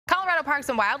Colorado Parks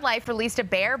and Wildlife released a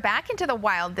bear back into the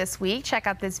wild this week. Check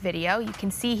out this video. You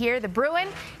can see here the Bruin.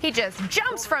 He just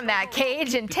jumps from that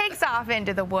cage and takes off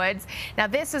into the woods. Now,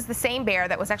 this is the same bear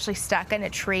that was actually stuck in a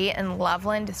tree in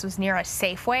Loveland. This was near a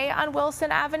Safeway on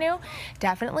Wilson Avenue.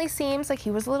 Definitely seems like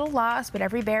he was a little lost, but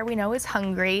every bear we know is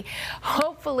hungry.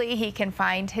 Hopefully he can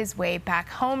find his way back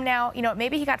home now. You know,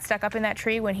 maybe he got stuck up in that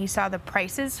tree when he saw the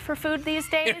prices for food these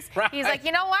days. Right. He's like,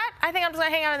 you know what? I think I'm just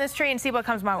gonna hang out in this tree and see what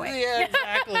comes my way. Yeah,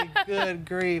 exactly. Good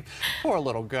grief. Poor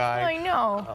little guy. I know.